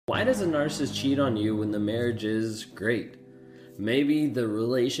Why does a narcissist cheat on you when the marriage is great? Maybe the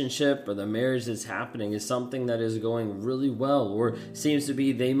relationship or the marriage that's happening is something that is going really well, or seems to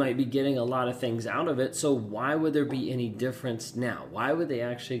be they might be getting a lot of things out of it. So why would there be any difference now? Why would they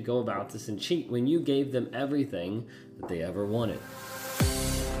actually go about this and cheat when you gave them everything that they ever wanted?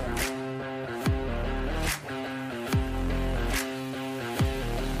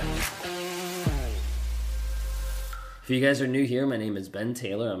 If you guys are new here, my name is Ben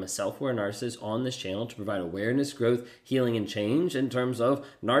Taylor. I'm a self-aware narcissist on this channel to provide awareness, growth, healing, and change in terms of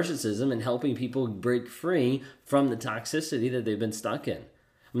narcissism and helping people break free from the toxicity that they've been stuck in.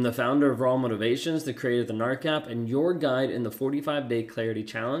 I'm the founder of Raw Motivations, the creator of the NARC app, and your guide in the 45-day Clarity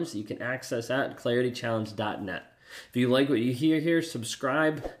Challenge that you can access at claritychallenge.net. If you like what you hear here,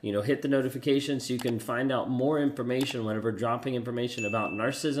 subscribe, hit the notification so you can find out more information whenever dropping information about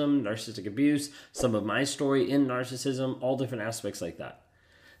narcissism, narcissistic abuse, some of my story in narcissism, all different aspects like that.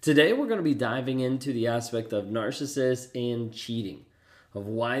 Today, we're going to be diving into the aspect of narcissists and cheating, of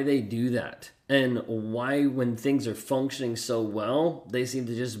why they do that, and why when things are functioning so well, they seem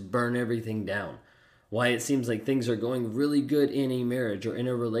to just burn everything down. Why it seems like things are going really good in a marriage or in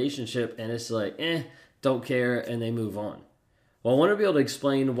a relationship, and it's like, don't care, and they move on. Well, I want to be able to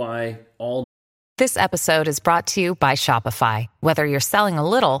explain why all... This episode is brought to you by Shopify. Whether you're selling a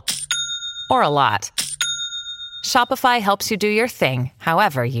little or a lot, Shopify helps you do your thing,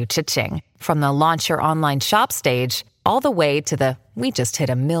 however you cha-ching. From the launch your online shop stage, all the way to the we just hit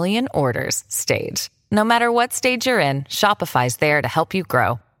 1 million orders stage. No matter what stage you're in, Shopify's there to help you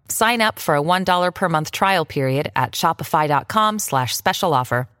grow. Sign up for a $1 per month trial period at shopify.com/special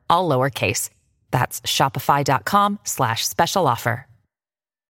offer, all lowercase. That's shopify.com/special offer.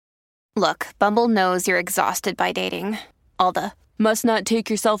 Look, Bumble knows you're exhausted by dating. All the must not take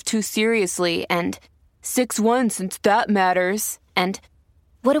yourself too seriously and 6'1" since that matters. And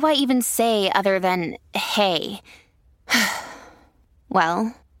what do I even say other than hey?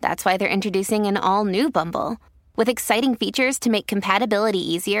 Well, that's why they're introducing an all-new Bumble with exciting features to make compatibility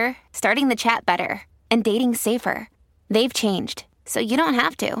easier, starting the chat better, and dating safer. They've changed, so you don't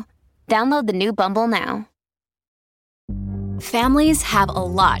have to. Download the new Bumble now. Families have a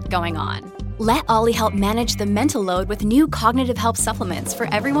lot going on. Let Ollie help manage the mental load with new cognitive help supplements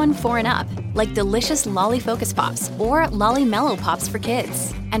for everyone 4 and up, like delicious Lolly Focus Pops or Lolly Mellow Pops for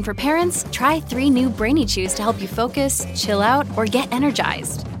kids. And for parents, try 3 new Brainy Chews to help you focus, chill out, or get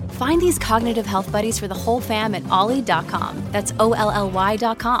energized. Find these cognitive health buddies for the whole fam at ollie.com. That's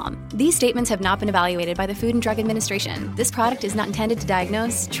OLLY.com. These statements have not been evaluated by the Food and Drug Administration. This product is not intended to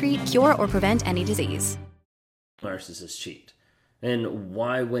diagnose, treat, cure, or prevent any disease. Narcissists cheat. And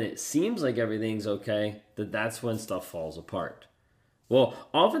why, when it seems like everything's okay, that's when stuff falls apart. Well,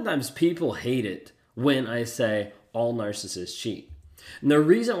 oftentimes people hate it when I say all narcissists cheat. And the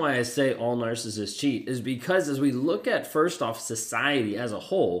reason why I say all narcissists cheat is because as we look at, first off, society as a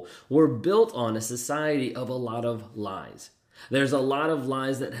whole, we're built on a society of a lot of lies. There's a lot of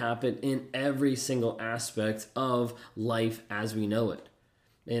lies that happen in every single aspect of life as we know it.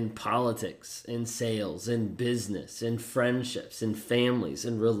 In politics, in sales, in business, in friendships, in families,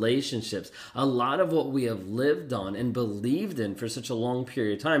 in relationships. A lot of what we have lived on and believed in for such a long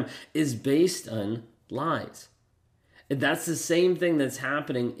period of time is based on lies. That's the same thing that's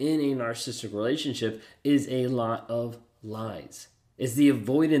happening in a narcissistic relationship is a lot of lies. It's the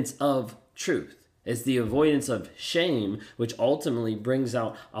avoidance of truth. It's the avoidance of shame, which ultimately brings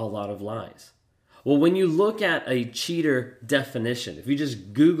out a lot of lies. Well, when you look at a cheater definition, if you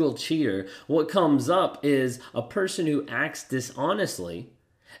just Google cheater, what comes up is a person who acts dishonestly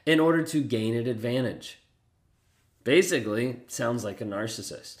in order to gain an advantage. Basically, sounds like a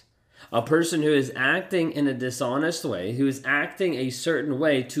narcissist. A person who is acting in a dishonest way, who is acting a certain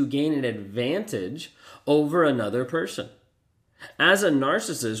way to gain an advantage over another person. As a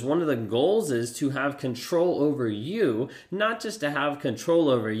narcissist, one of the goals is to have control over you, not just to have control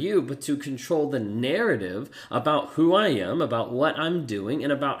over you, but to control the narrative about who I am, about what I'm doing,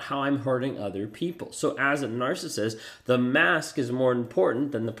 and about how I'm hurting other people. So as a narcissist, the mask is more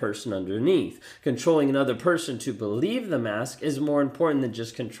important than the person underneath. Controlling another person to believe the mask is more important than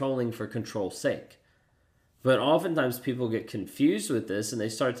just controlling for control's sake. But oftentimes people get confused with this and they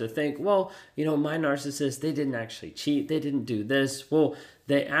start to think, well, my narcissist, they didn't actually cheat. They didn't do this. Well,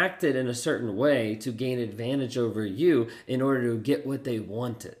 they acted in a certain way to gain advantage over you in order to get what they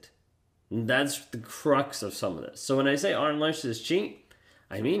wanted. And that's the crux of some of this. So when I say our narcissists cheat,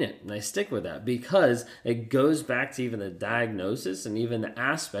 I mean it. And I stick with that because it goes back to even the diagnosis and even the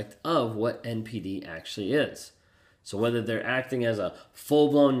aspect of what NPD actually is. So whether they're acting as a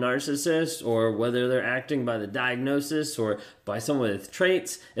full-blown narcissist or whether they're acting by the diagnosis or by someone with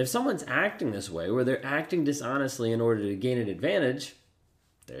traits, if someone's acting this way, where they're acting dishonestly in order to gain an advantage,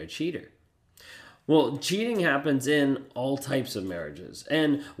 they're a cheater. Well, cheating happens in all types of marriages.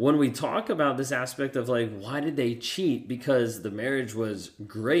 And when we talk about this aspect of like, why did they cheat? Because the marriage was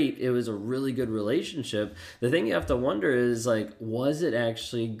great. It was a really good relationship. The thing you have to wonder is like, was it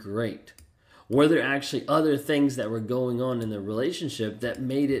actually great? Were there actually other things that were going on in the relationship that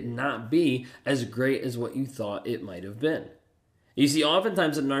made it not be as great as what you thought it might have been? You see,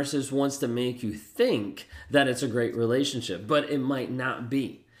 oftentimes a narcissist wants to make you think that it's a great relationship, but it might not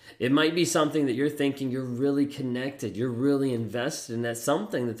be. It might be something that you're thinking you're really connected, you're really invested in. That's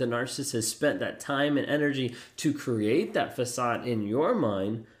something that the narcissist has spent that time and energy to create that facade in your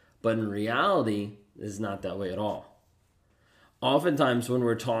mind, but in reality, it's not that way at all. Oftentimes when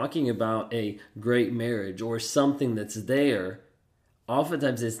we're talking about a great marriage or something that's there,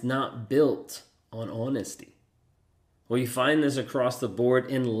 oftentimes it's not built on honesty. Well, you find this across the board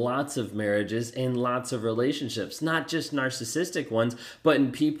in lots of marriages and lots of relationships, not just narcissistic ones, but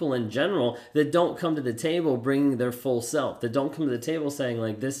in people in general that don't come to the table bringing their full self, that don't come to the table saying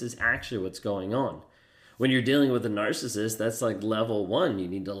like, this is actually what's going on. When you're dealing with a narcissist, that's like level 1. You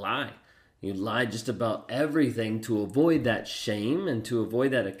need to lie. You lie just about everything to avoid that shame and to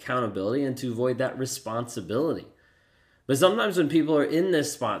avoid that accountability and to avoid that responsibility. But sometimes when people are in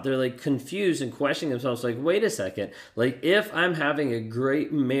this spot, they're like confused and questioning themselves like, wait a second, like if I'm having a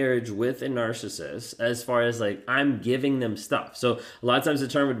great marriage with a narcissist, as far as like I'm giving them stuff. So a lot of times the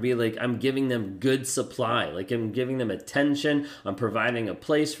term would be like I'm giving them good supply, like I'm giving them attention, I'm providing a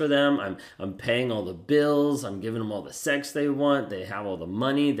place for them, I'm paying all the bills, I'm giving them all the sex they want, they have all the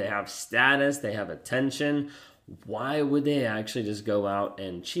money, they have status, they have attention. Why would they actually just go out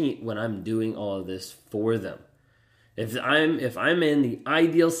and cheat when I'm doing all of this for them? If I'm in the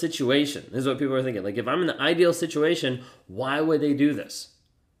ideal situation, this is what people are thinking. Like, if I'm in the ideal situation, why would they do this?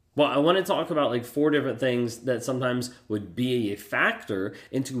 Well, I want to talk about like 4 different things that sometimes would be a factor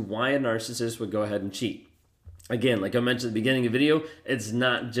into why a narcissist would go ahead and cheat. Again, like I mentioned at the beginning of the video, it's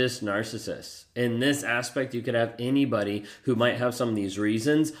not just narcissists. In this aspect, you could have anybody who might have some of these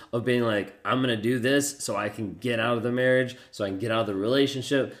reasons of being like, I'm going to do this so I can get out of the marriage, so I can get out of the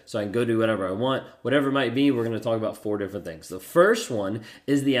relationship, so I can go do whatever I want. Whatever it might be, we're going to talk about 4 different things. The first one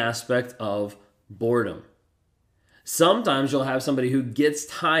is the aspect of boredom. Sometimes you'll have somebody who gets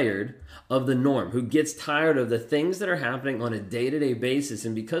tired of the norm, who gets tired of the things that are happening on a day-to-day basis.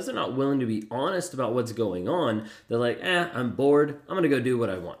 And because they're not willing to be honest about what's going on, they're like, I'm bored. I'm going to go do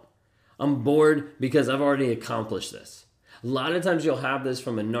what I want. I'm bored because I've already accomplished this. A lot of times you'll have this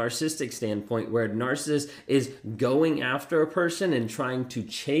from a narcissistic standpoint where a narcissist is going after a person and trying to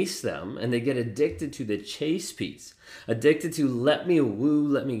chase them, and they get addicted to the chase piece. Addicted to let me woo,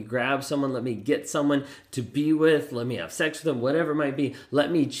 let me grab someone, let me get someone to be with, let me have sex with them, whatever it might be.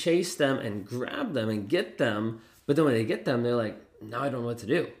 Let me chase them and grab them and get them. But then when they get them, they're like, now I don't know what to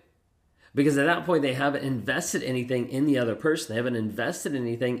do. Because at that point, they haven't invested anything in the other person. They haven't invested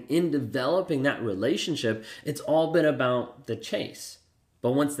anything in developing that relationship. It's all been about the chase.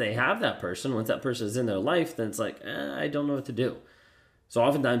 But once they have that person, once that person is in their life, then it's like, I don't know what to do. So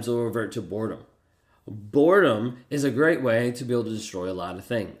oftentimes they'll revert to boredom. Boredom is a great way to be able to destroy a lot of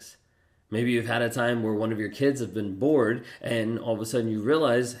things. Maybe you've had a time where one of your kids have been bored and all of a sudden you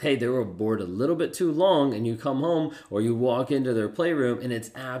realize, hey, they were bored a little bit too long, and you come home or you walk into their playroom and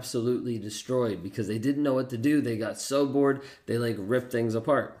it's absolutely destroyed because they didn't know what to do. They got so bored, they like ripped things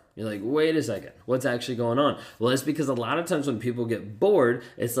apart. You're like, wait a second, what's actually going on? Well, it's because a lot of times when people get bored,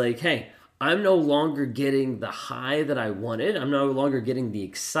 it's like, hey, I'm no longer getting the high that I wanted. I'm no longer getting the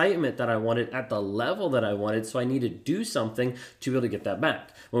excitement that I wanted at the level that I wanted. So I need to do something to be able to get that back.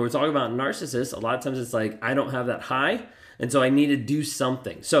 When we're talking about narcissists, a lot of times it's like, I don't have that high. And so I need to do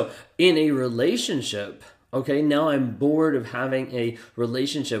something. So in a relationship, okay, now I'm bored of having a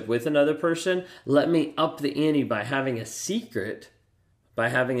relationship with another person. Let me up the ante by having a secret, by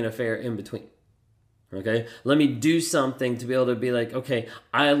having an affair in between. Okay, let me do something to be able to be like, okay,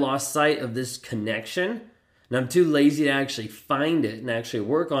 I lost sight of this connection and I'm too lazy to actually find it and actually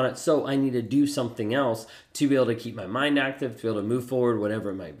work on it. So I need to do something else to be able to keep my mind active, to be able to move forward,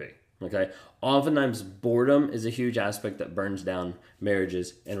 whatever it might be. Okay, oftentimes boredom is a huge aspect that burns down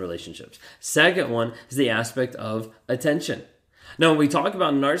marriages and relationships. Second one is the aspect of attention. Now, when we talk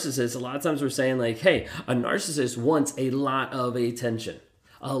about narcissists, a lot of times we're saying like, hey, a narcissist wants a lot of attention.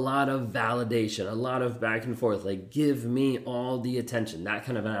 A lot of validation, a lot of back and forth, like give me all the attention, that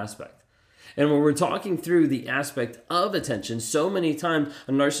kind of an aspect. And when we're talking through the aspect of attention, so many times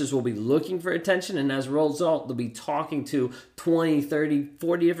a narcissist will be looking for attention, and as a result, they'll be talking to 20, 30,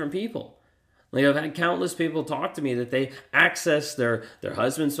 40 different people. Like, I've had countless people talk to me that they access their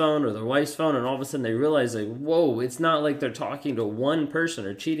husband's phone or their wife's phone, and all of a sudden they realize, like, whoa, it's not like they're talking to one person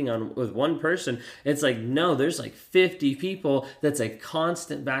or cheating with one person. It's like, no, there's like 50 people. That's a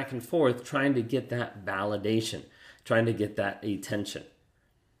constant back and forth trying to get that validation, trying to get that attention.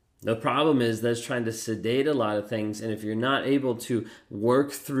 The problem is that's trying to sedate a lot of things, and if you're not able to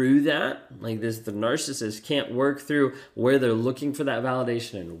work through that, like this, the narcissist can't work through where they're looking for that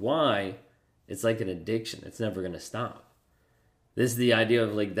validation and why. It's like an addiction. It's never going to stop. This is the idea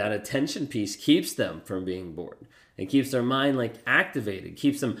of like that attention piece keeps them from being bored. It keeps their mind like activated,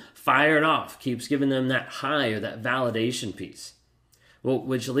 keeps them fired off, keeps giving them that high or that validation piece. Well,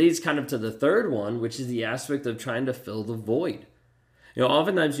 which leads kind of to the third one, which is the aspect of trying to fill the void.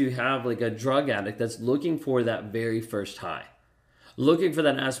 Oftentimes you have like a drug addict that's looking for that very first high. Looking for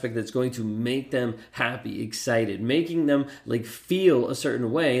that aspect that's going to make them happy, excited, making them like feel a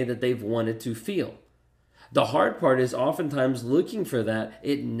certain way that they've wanted to feel. The hard part is oftentimes looking for that,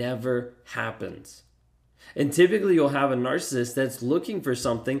 it never happens. And typically you'll have a narcissist that's looking for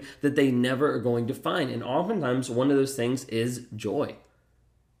something that they never are going to find. And oftentimes one of those things is joy.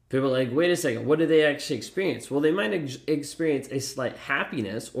 People are like, wait a second, what do they actually experience? Well, they might experience a slight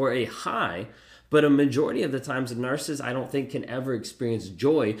happiness or a high, but a majority of the times, a narcissist, I don't think, can ever experience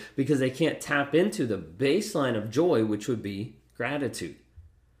joy because they can't tap into the baseline of joy, which would be gratitude.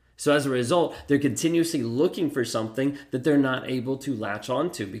 So as a result, they're continuously looking for something that they're not able to latch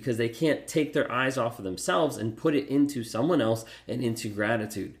onto because they can't take their eyes off of themselves and put it into someone else and into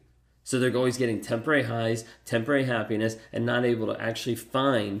gratitude. So they're always getting temporary highs, temporary happiness, and not able to actually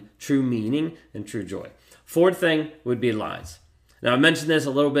find true meaning and true joy. Fourth thing would be lies. Now, I mentioned this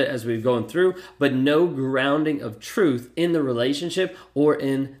a little bit as we've gone through, but no grounding of truth in the relationship or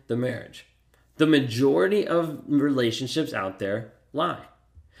in the marriage. The majority of relationships out there lie.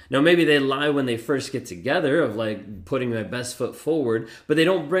 Now, maybe they lie when they first get together of like putting their best foot forward, but they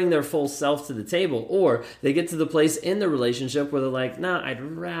don't bring their full self to the table. Or they get to the place in the relationship where they're like, nah, I'd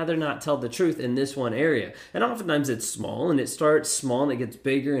rather not tell the truth in this one area. And oftentimes it's small and it starts small and it gets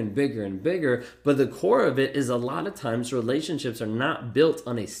bigger and bigger and bigger. But the core of it is a lot of times relationships are not built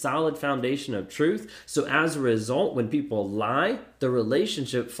on a solid foundation of truth. So as a result, when people lie, the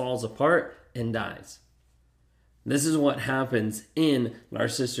relationship falls apart and dies. This is what happens in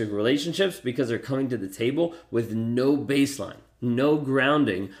narcissistic relationships because they're coming to the table with no baseline, no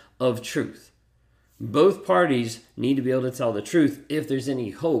grounding of truth. Both parties need to be able to tell the truth if there's any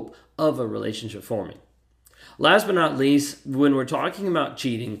hope of a relationship forming. Last but not least, when we're talking about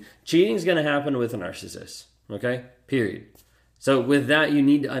cheating is going to happen with a narcissist, okay? Period. So with that, you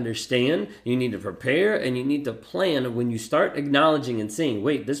need to understand, you need to prepare, and you need to plan. When you start acknowledging and seeing,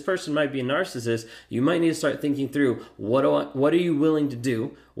 wait, this person might be a narcissist, you might need to start thinking through, what are you willing to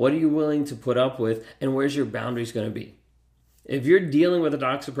do? What are you willing to put up with? And where's your boundaries going to be? If you're dealing with a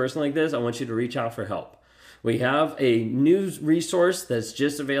toxic person like this, I want you to reach out for help. We have a news resource that's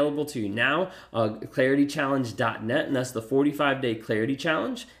just available to you now, claritychallenge.net, and that's the 45-day Clarity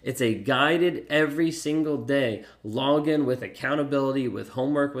Challenge. It's a guided every single day login with accountability, with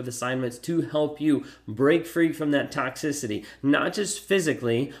homework, with assignments to help you break free from that toxicity, not just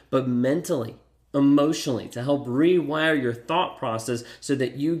physically, but mentally, emotionally, to help rewire your thought process so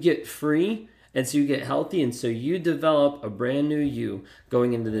that you get free and so you get healthy and so you develop a brand new you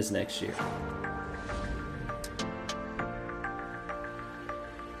going into this next year.